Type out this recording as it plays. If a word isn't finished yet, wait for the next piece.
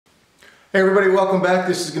Hey everybody, welcome back.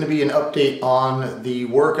 This is going to be an update on the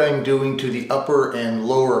work I'm doing to the upper and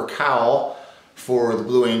lower cowl for the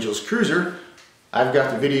Blue Angels Cruzer. I've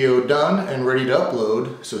got the video done and ready to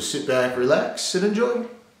upload, so sit back, relax, and enjoy.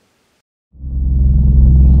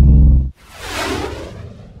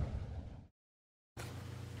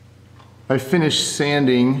 I finished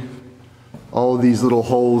sanding all of these little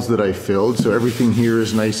holes that I filled, so everything here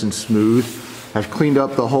is nice and smooth. I've cleaned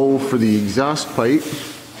up the hole for the exhaust pipe.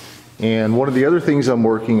 And one of the other things I'm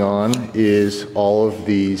working on is all of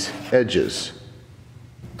these edges.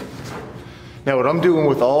 Now what I'm doing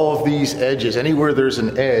with all of these edges, anywhere there's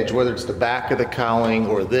an edge, whether it's the back of the cowling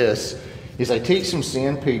or this, is I take some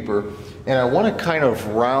sandpaper and I want to kind of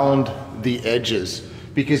round the edges.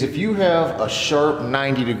 Because if you have a sharp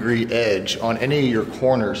 90-degree edge on any of your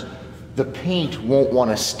corners, the paint won't want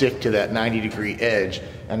to stick to that 90-degree edge,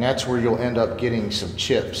 and that's where you'll end up getting some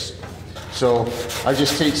chips. So I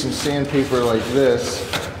just take some sandpaper like this,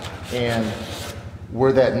 and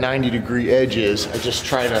where that 90-degree edge is, I just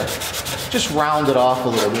try to just round it off a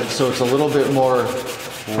little bit so it's a little bit more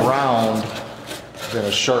round than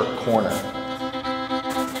a sharp corner.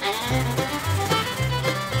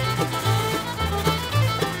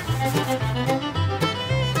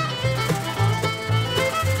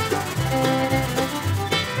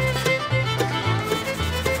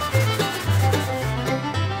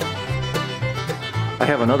 I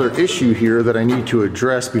have another issue here that I need to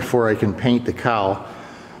address before I can paint the cowl.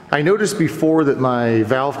 I noticed before that my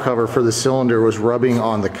valve cover for the cylinder was rubbing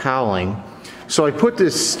on the cowling. So I put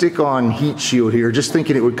this stick-on heat shield here just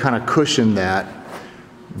thinking it would kind of cushion that,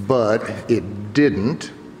 but it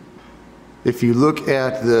didn't. If you look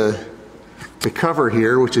at the cover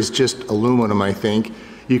here, which is just aluminum I think,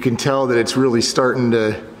 you can tell that it's really starting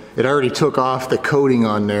to, it already took off the coating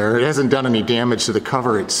on there. It hasn't done any damage to the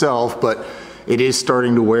cover itself, but it is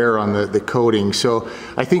starting to wear on the coating. So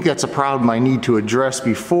I think that's a problem I need to address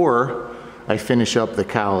before I finish up the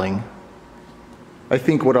cowling. I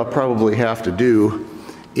think what I'll probably have to do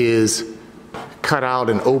is cut out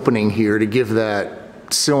an opening here to give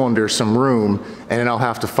that cylinder some room, and then I'll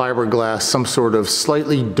have to fiberglass some sort of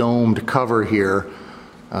slightly domed cover here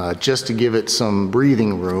just to give it some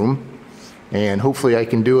breathing room, and hopefully I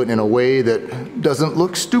can do it in a way that doesn't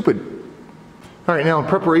look stupid. Alright, now in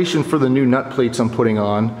preparation for the new nut plates I'm putting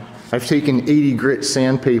on, I've taken 80 grit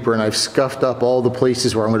sandpaper and I've scuffed up all the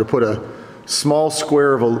places where I'm going to put a small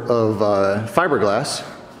square of fiberglass,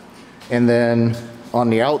 and then on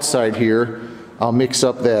the outside here I'll mix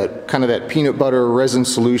up that kind of that peanut butter resin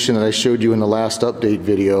solution that I showed you in the last update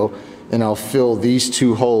video, and I'll fill these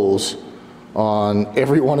two holes on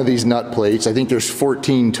every one of these nut plates. I think there's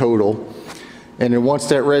 14 total. And then once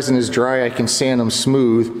that resin is dry, I can sand them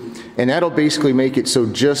smooth, and that'll basically make it so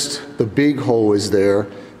just the big hole is there.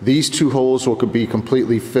 These two holes will be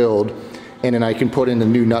completely filled, and then I can put in the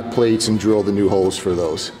new nut plates and drill the new holes for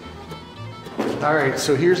those. Alright,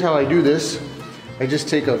 so here's how I do this. I just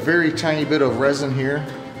take a very tiny bit of resin here,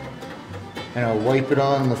 and I'll wipe it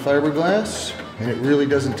on the fiberglass, and it really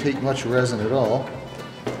doesn't take much resin at all.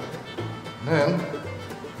 Then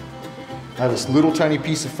I have this little tiny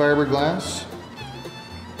piece of fiberglass.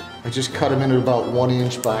 I just cut them into about 1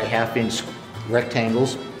 inch by 1/2 inch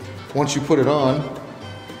rectangles. Once you put it on,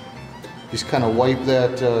 just kind of wipe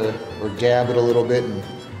that or dab it a little bit and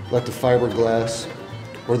let the fiberglass,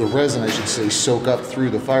 or the resin I should say, soak up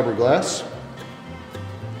through the fiberglass.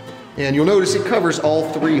 And you'll notice it covers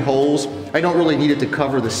all 3 holes. I don't really need it to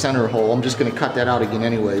cover the center hole. I'm just going to cut that out again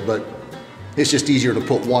anyway, but it's just easier to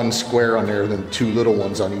put 1 square on there than 2 little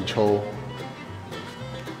ones on each hole.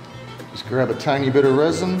 Just grab a tiny bit of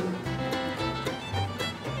resin,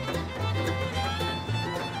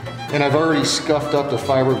 and I've already scuffed up the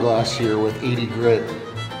fiberglass here with 80 grit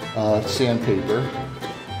sandpaper.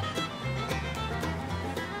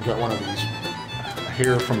 Got one of these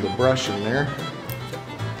hair from the brush in there.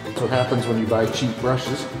 That's what happens when you buy cheap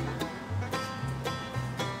brushes.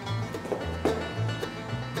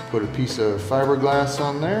 Put a piece of fiberglass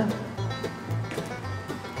on there.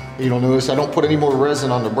 You'll notice I don't put any more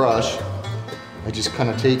resin on the brush. I just kind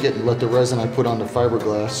of take it and let the resin I put on the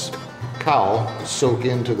fiberglass cowl soak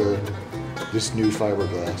into this new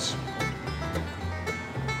fiberglass.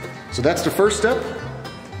 So that's the first step.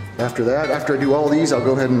 After that, after I do all these, I'll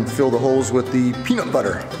go ahead and fill the holes with the peanut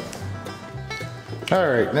butter.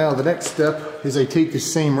 Alright, now the next step is I take the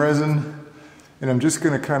same resin and I'm just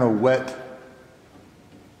going to kind of wet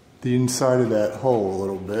the inside of that hole a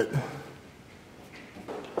little bit.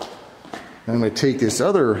 And I'm going to take this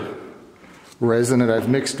other resin that I've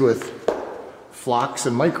mixed with flocks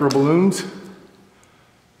and micro balloons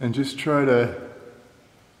and just try to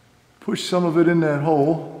push some of it in that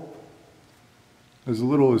hole, as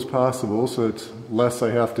little as possible, so it's less I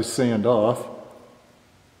have to sand off.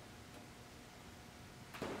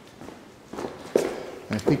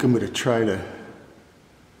 I think I'm going to try to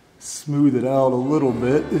smooth it out a little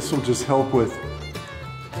bit. This will just help with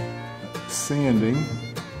sanding.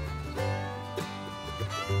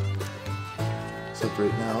 Except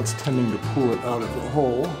right now it's tending to pull it out of the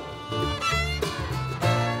hole.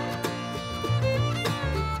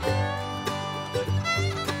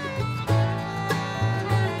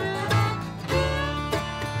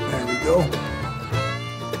 There we go.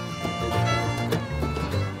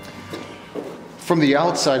 From the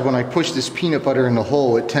outside, when I push this peanut butter in the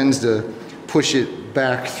hole, it tends to push it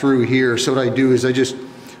back through here. So what I do is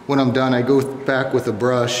when I'm done, I go back with a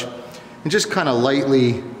brush and just kind of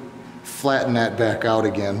lightly flatten that back out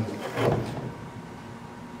again.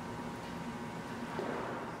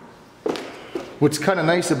 What's kind of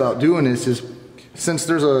nice about doing this is, since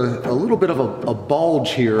there's a little bit of a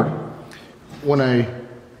bulge here, when I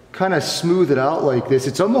kind of smooth it out like this,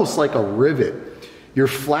 it's almost like a rivet. You're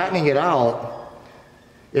flattening it out,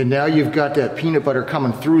 and now you've got that peanut butter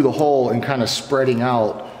coming through the hole and kind of spreading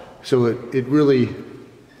out. So it really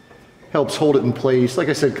helps hold it in place. Like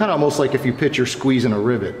I said, kind of almost like if you picture squeezing a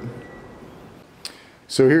rivet.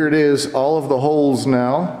 So here it is, all of the holes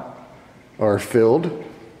now are filled.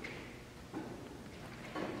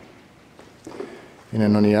 And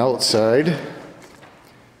then on the outside,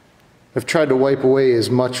 I've tried to wipe away as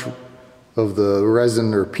much of the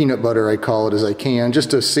resin or peanut butter, I call it, as I can,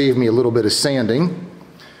 just to save me a little bit of sanding.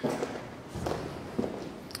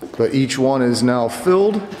 But each one is now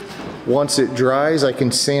filled. Once it dries, I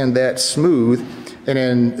can sand that smooth. And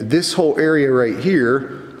then this whole area right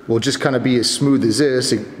here will just kind of be as smooth as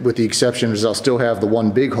this, with the exception is I'll still have the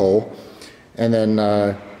one big hole. And then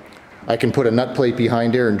I can put a nut plate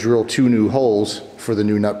behind there and drill 2 new holes for the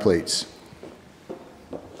new nut plates.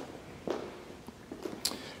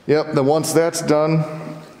 Yep, then once that's done,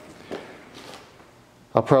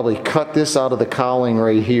 I'll probably cut this out of the cowling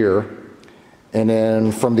right here, and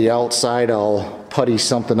then from the outside I'll putty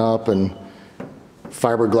something up and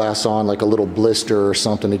fiberglass on like a little blister or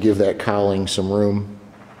something to give that cowling some room.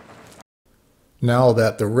 Now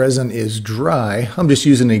that the resin is dry, I'm just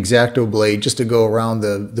using an X-Acto blade just to go around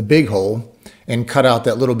the big hole and cut out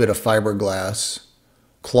that little bit of fiberglass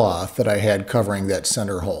cloth that I had covering that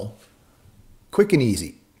center hole. Quick and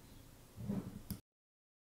easy.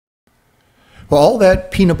 Well, all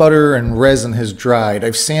that peanut butter and resin has dried.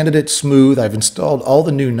 I've sanded it smooth. I've installed all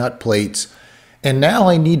the new nut plates. And now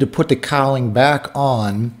I need to put the cowling back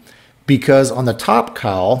on, because on the top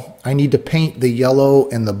cowl, I need to paint the yellow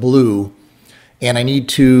and the blue. And I need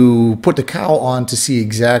to put the cowl on to see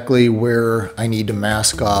exactly where I need to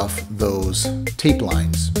mask off those tape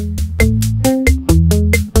lines.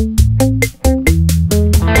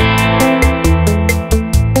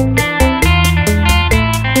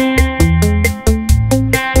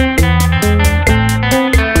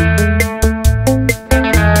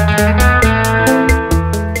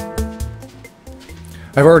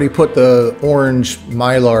 I've already put the orange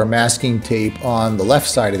Mylar masking tape on the left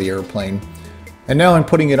side of the airplane. And now I'm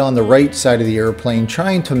putting it on the right side of the airplane,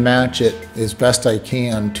 trying to match it as best I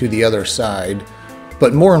can to the other side.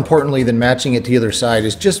 But more importantly than matching it to the other side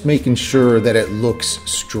is just making sure that it looks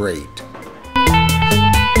straight.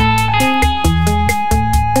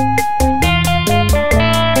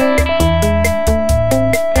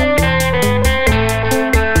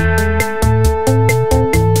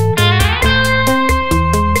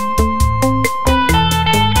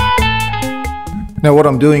 Now what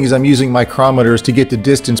I'm doing is I'm using micrometers to get the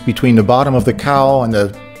distance between the bottom of the cowl and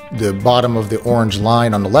the bottom of the orange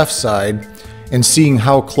line on the left side, and seeing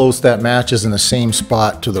how close that matches in the same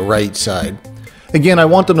spot to the right side. Again, I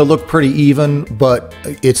want them to look pretty even, but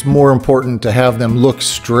it's more important to have them look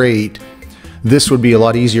straight. This would be a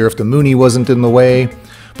lot easier if the Mooney wasn't in the way,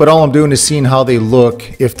 but all I'm doing is seeing how they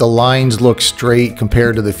look, if the lines look straight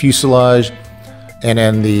compared to the fuselage, and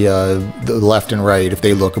then the left and right, if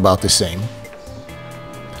they look about the same.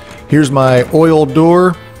 Here's my oil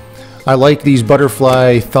door. I like these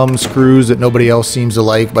butterfly thumb screws that nobody else seems to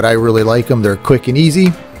like, but I really like them. They're quick and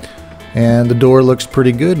easy. And the door looks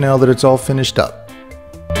pretty good now that it's all finished up.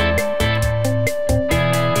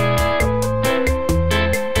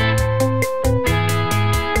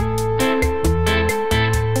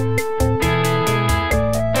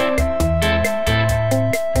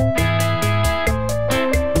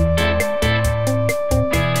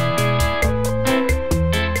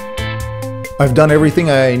 I've done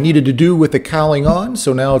everything I needed to do with the cowling on,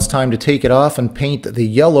 so now it's time to take it off and paint the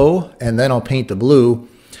yellow, and then I'll paint the blue.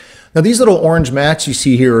 Now these little orange mats you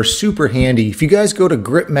see here are super handy. If you guys go to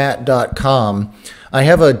gripmat.com, I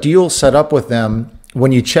have a deal set up with them.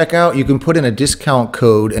 When you check out, you can put in a discount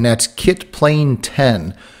code, and that's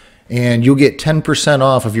Kitplane10, and you'll get 10%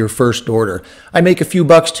 off of your first order. I make a few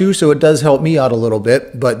bucks too, so it does help me out a little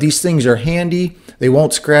bit, but these things are handy. They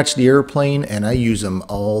won't scratch the airplane, and I use them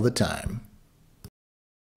all the time.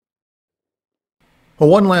 Well,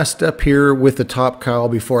 one last step here with the top cowl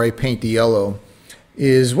before I paint the yellow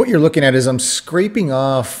is what you're looking at is I'm scraping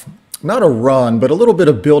off, not a run, but a little bit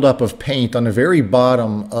of buildup of paint on the very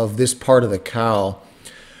bottom of this part of the cowl.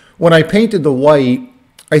 When I painted the white,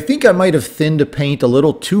 I think I might have thinned the paint a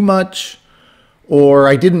little too much, or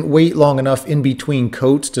I didn't wait long enough in between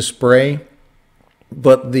coats to spray,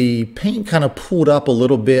 but the paint kind of pulled up a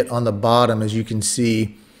little bit on the bottom, as you can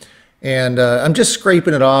see, and I'm just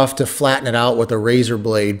scraping it off to flatten it out with a razor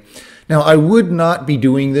blade. Now, I would not be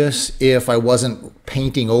doing this if I wasn't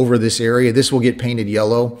painting over this area. This will get painted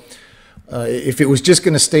yellow. If it was just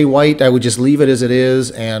going to stay white, I would just leave it as it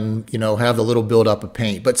is and, you know, have the little buildup of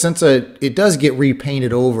paint. But since it does get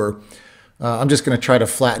repainted over, I'm just going to try to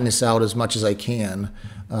flatten this out as much as I can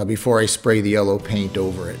before I spray the yellow paint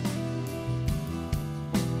over it.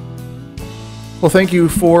 Well, thank you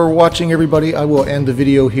for watching, everybody. I will end the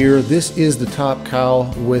video here. This is the top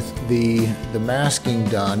cowl with the masking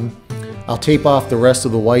done. I'll tape off the rest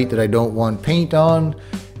of the white that I don't want paint on,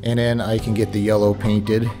 and then I can get the yellow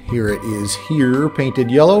painted. Here it is here, painted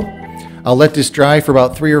yellow. I'll let this dry for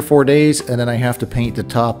about 3 or 4 days, and then I have to paint the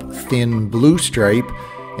top thin blue stripe,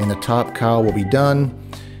 and the top cowl will be done.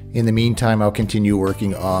 In the meantime, I'll continue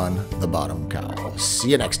working on the bottom cowl.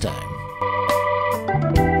 See you next time.